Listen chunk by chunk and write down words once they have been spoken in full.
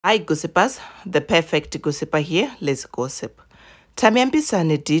Hi gossipers, the perfect gossiper here. Let's gossip. Tamia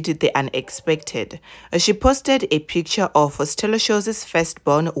did the unexpected. She posted a picture of sithelo Shozi's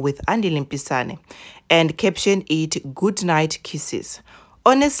firstborn with Limpisane and captioned it "Good night kisses."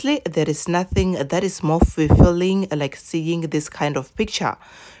 Honestly, there is nothing that is more fulfilling like seeing this kind of picture.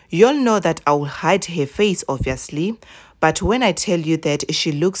 You'll know that I will hide her face, obviously, but when I tell you that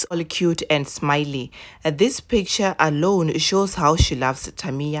she looks all cute and smiley, this picture alone shows how she loves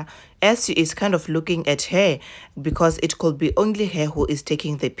Tamia, as she is kind of looking at her because it could be only her who is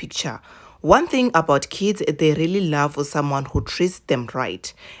taking the picture. One thing about kids, they really love someone who treats them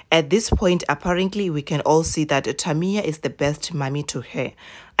right. At this point, apparently, we can all see that Tamia is the best mommy to her.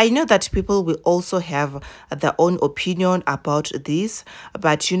 I know that people will also have their own opinion about this,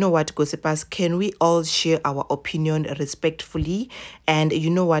 but you know what, gossipers, can we all share our opinion respectfully? And you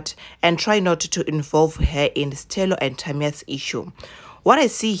know what, and try not to involve her in sithelo and Tamia's issue. What I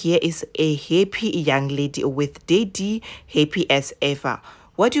see here is a happy young lady with daddy happy as ever.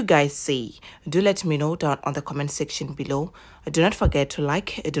 What do you guys say? Do let me know down on the comment section below. Do not forget to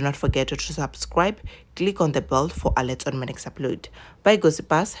like, do not forget to subscribe, click on the bell for alerts on my next upload. Bye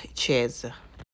gossipers, cheers.